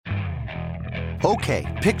Okay,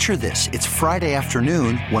 picture this. It's Friday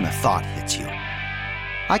afternoon when a thought hits you.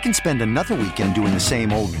 I can spend another weekend doing the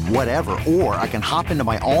same old whatever, or I can hop into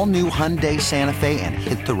my all-new Hyundai Santa Fe and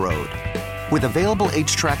hit the road. With available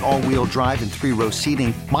H-Track all-wheel drive and 3-row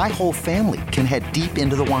seating, my whole family can head deep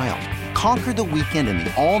into the wild. Conquer the weekend in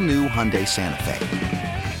the all-new Hyundai Santa Fe.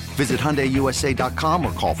 Visit HyundaiUSA.com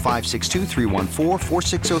or call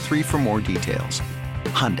 562-314-4603 for more details.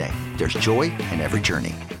 Hyundai, there's joy in every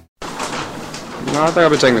journey. No, I think I've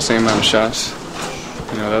been taking the same amount of shots.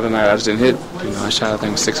 The other night I just didn't hit. I shot, I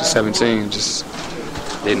think, 6 or 17. Just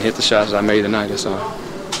didn't hit the shots that I made tonight, that's all.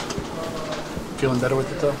 Feeling better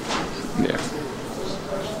with it, though? Yeah.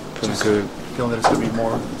 Feeling good. Feeling that it's going to be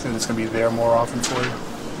more, think it's going to be there more often for you?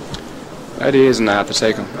 That is, and I have to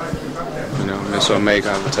take them. Miss or make,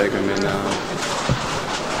 I have to take them, and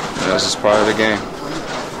that's just part of the game.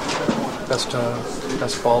 Best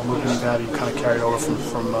ball movement you've had, you kind of carried over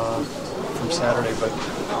from Saturday, but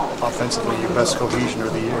offensively, your best cohesion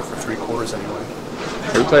of the year for 3 quarters anyway.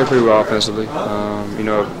 We played pretty well offensively.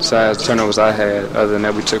 Besides the turnovers I had, other than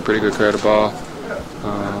that, we took pretty good care of the ball.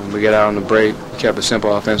 We got out on the break, kept it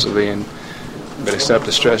simple offensively, but except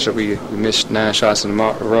the stretch that we missed 9 shots in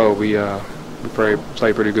a row, we played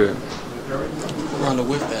pretty good. Rondo,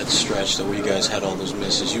 with that stretch that where you guys had all those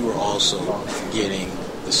misses, you were also getting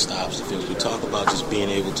the stops, the fields. We talk about just being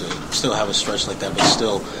able to still have a stretch like that, but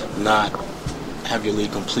still not have your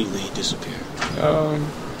lead completely disappear.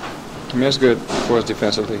 It's good for us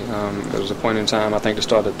defensively. There was a point in time, I think to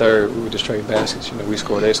start the third, we would just trade baskets. We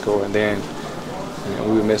scored, they scored, and then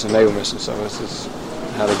we were missing, they were missing. So it's just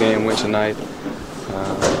how the game went tonight.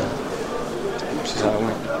 This is how it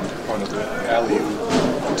went. On the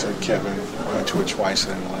alley-oop to Kevin, went to it twice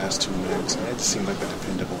in the last 2 minutes, and it just seemed like a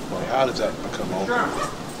dependable play. How does that become open?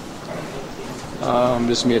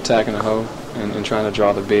 Just me attacking the hole and trying to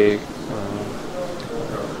draw the big.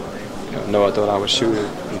 Noah thought I would shoot it,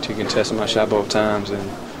 and he contested my shot both times, and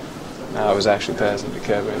I was actually passing to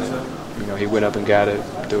Kevin, and he went up and got it,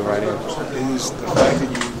 threw it right in.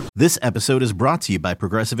 This episode is brought to you by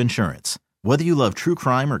Progressive Insurance. Whether you love true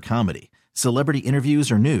crime or comedy, celebrity interviews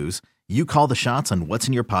or news, you call the shots on what's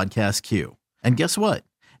in your podcast queue. And guess what?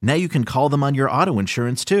 Now you can call them on your auto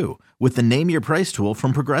insurance too, with the Name Your Price tool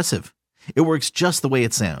from Progressive. It works just the way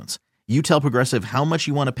it sounds. You tell Progressive how much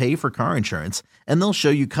you want to pay for car insurance, and they'll show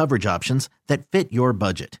you coverage options that fit your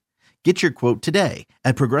budget. Get your quote today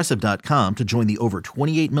at Progressive.com to join the over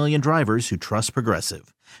 28 million drivers who trust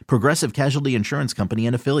Progressive. Progressive Casualty Insurance Company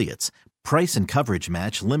and Affiliates. Price and coverage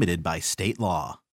match limited by state law.